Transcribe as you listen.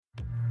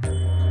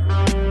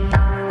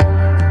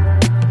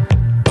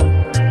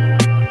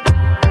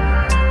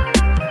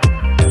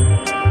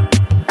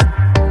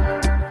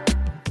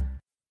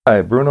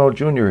Hi, Bruno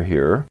Jr.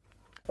 here.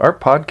 Our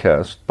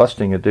podcast,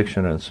 Busting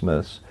Addiction and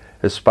Myths,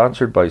 is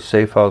sponsored by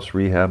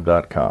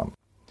SafeHouseRehab.com.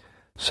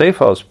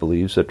 SafeHouse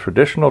believes that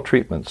traditional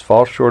treatments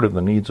fall short of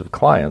the needs of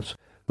clients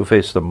who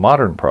face the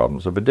modern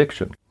problems of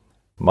addiction.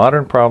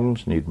 Modern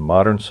problems need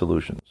modern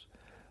solutions.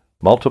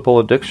 Multiple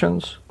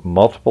addictions,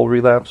 multiple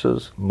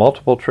relapses,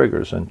 multiple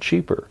triggers, and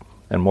cheaper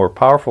and more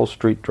powerful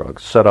street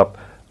drugs set up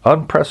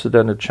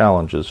unprecedented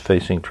challenges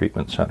facing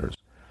treatment centers.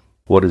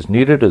 What is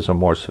needed is a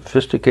more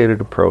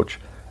sophisticated approach,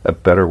 a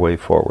better way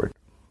forward.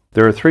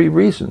 There are 3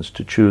 reasons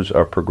to choose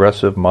our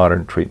progressive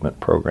modern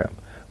treatment program.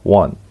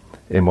 1,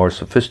 a more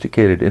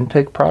sophisticated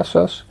intake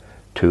process.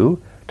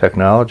 2,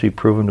 technology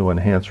proven to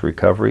enhance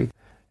recovery.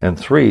 And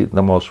 3,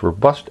 the most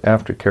robust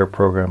aftercare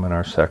program in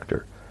our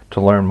sector. To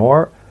learn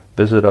more,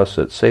 visit us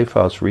at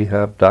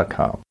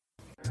SafeHouseRehab.com.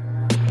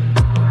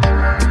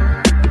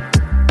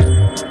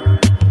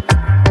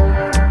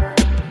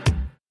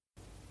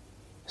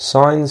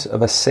 Signs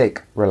of a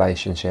sick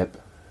relationship.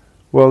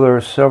 Well, there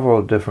are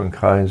several different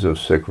kinds of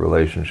sick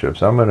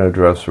relationships. I'm going to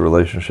address a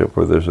relationship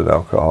where there's an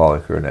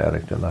alcoholic or an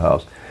addict in the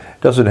house. It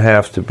doesn't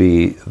have to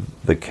be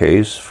the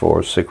case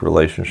for sick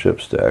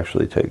relationships to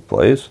actually take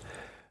place.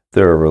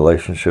 There are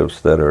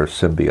relationships that are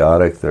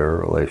symbiotic. There are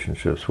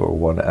relationships where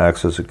one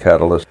acts as a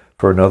catalyst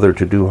for another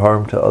to do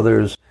harm to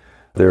others.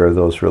 There are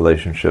those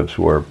relationships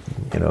where,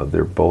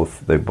 they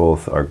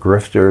both are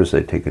grifters.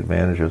 They take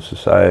advantage of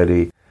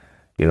society.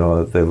 They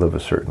live a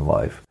certain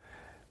life.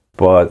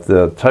 But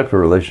the type of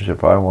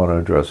relationship I want to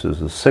address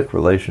is a sick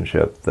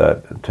relationship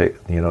that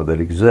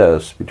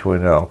exists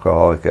between an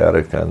alcoholic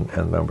addict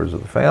and members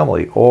of the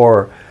family.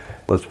 Or,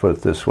 let's put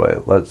it this way,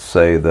 let's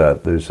say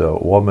that there's a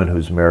woman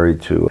who's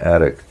married to an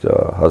addict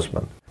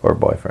husband or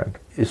boyfriend.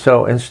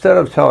 So instead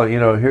of telling,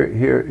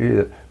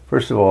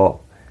 first of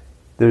all,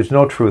 there's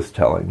no truth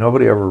telling.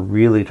 Nobody ever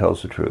really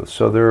tells the truth.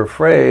 So they're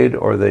afraid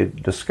or they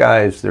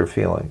disguise their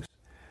feelings.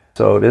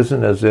 So it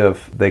isn't as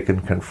if they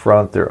can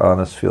confront their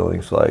honest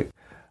feelings like,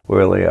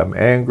 really, I'm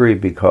angry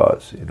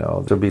because,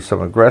 there'll be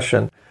some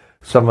aggression.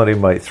 Somebody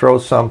might throw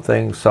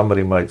something.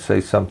 Somebody might say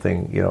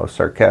something,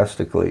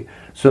 sarcastically.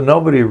 So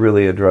nobody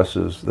really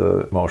addresses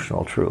the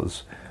emotional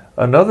truths.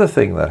 Another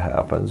thing that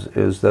happens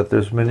is that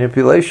there's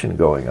manipulation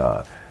going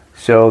on.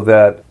 So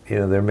that,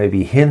 there may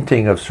be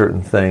hinting of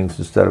certain things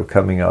instead of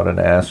coming out and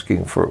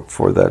asking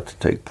for that to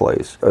take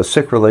place. A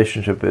sick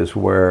relationship is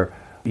where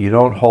you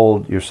don't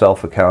hold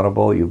yourself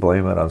accountable, you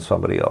blame it on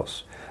somebody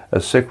else. A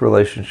sick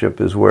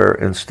relationship is where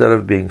instead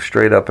of being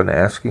straight up and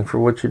asking for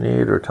what you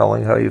need or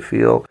telling how you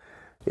feel,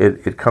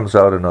 it comes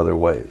out in other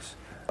ways.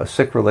 A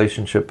sick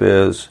relationship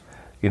is,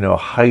 a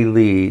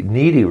highly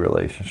needy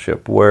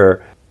relationship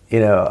where,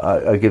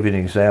 I'll give you an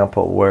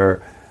example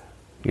where,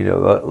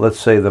 let's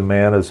say the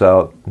man is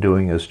out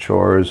doing his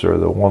chores or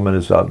the woman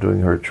is out doing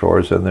her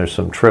chores and there's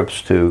some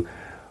trips to,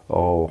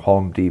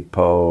 Home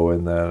Depot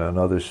and then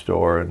another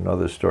store and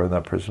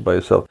that person by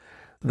himself.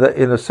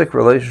 In a sick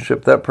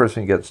relationship, that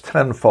person gets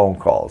 10 phone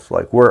calls,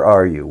 like, where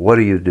are you? What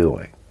are you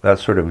doing? That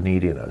sort of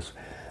neediness.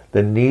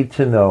 The need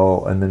to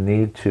know and the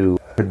need to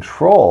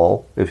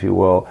control, if you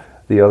will,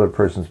 the other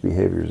person's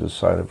behavior is a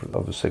sign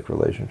of a sick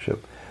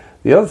relationship.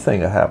 The other thing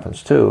that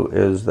happens, too,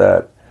 is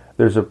that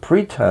there's a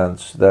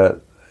pretense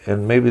that,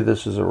 and maybe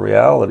this is a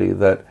reality,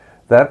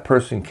 that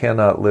person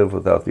cannot live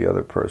without the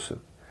other person.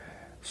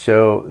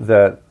 So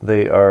that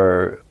they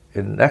are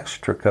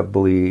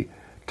inextricably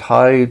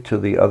tied to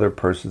the other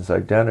person's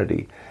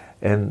identity,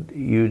 and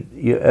you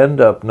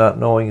end up not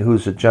knowing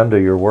whose agenda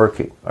you're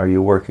working. Are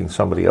you working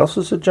somebody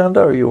else's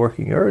agenda, or are you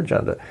working your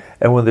agenda?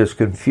 And when there's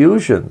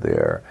confusion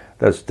there,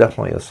 that's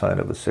definitely a sign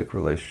of a sick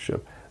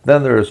relationship.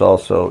 Then there is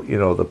also,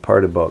 the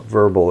part about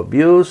verbal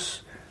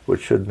abuse,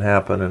 which shouldn't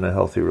happen in a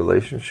healthy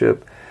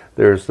relationship.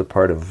 There's the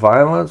part of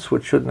violence,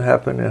 which shouldn't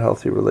happen in a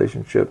healthy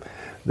relationship.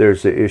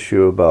 There's the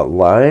issue about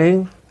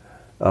lying,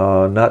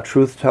 not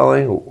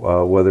truth-telling,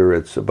 whether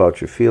it's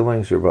about your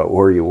feelings or about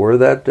where you were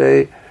that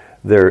day.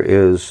 There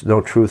is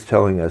no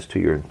truth-telling as to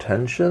your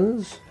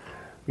intentions.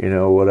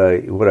 What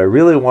I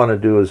really want to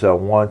do is I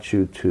want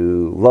you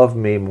to love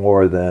me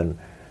more than,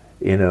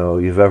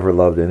 you've ever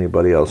loved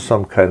anybody else.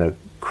 Some kind of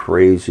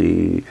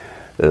crazy,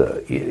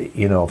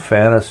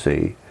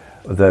 fantasy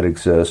that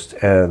exists,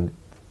 and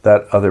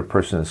that other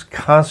person is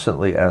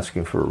constantly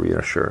asking for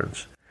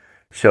reassurance.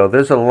 So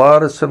there's a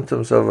lot of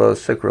symptoms of a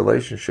sick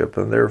relationship,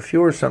 and there are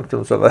fewer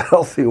symptoms of a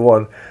healthy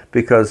one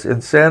because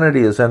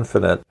insanity is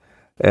infinite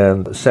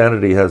and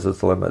sanity has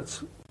its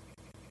limits.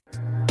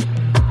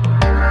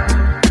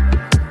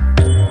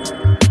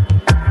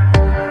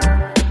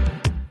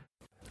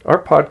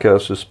 Our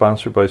podcast is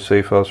sponsored by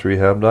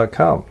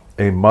SafeHouseRehab.com,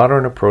 a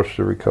modern approach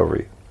to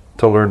recovery.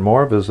 To learn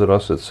more, visit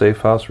us at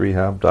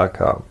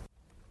SafeHouseRehab.com.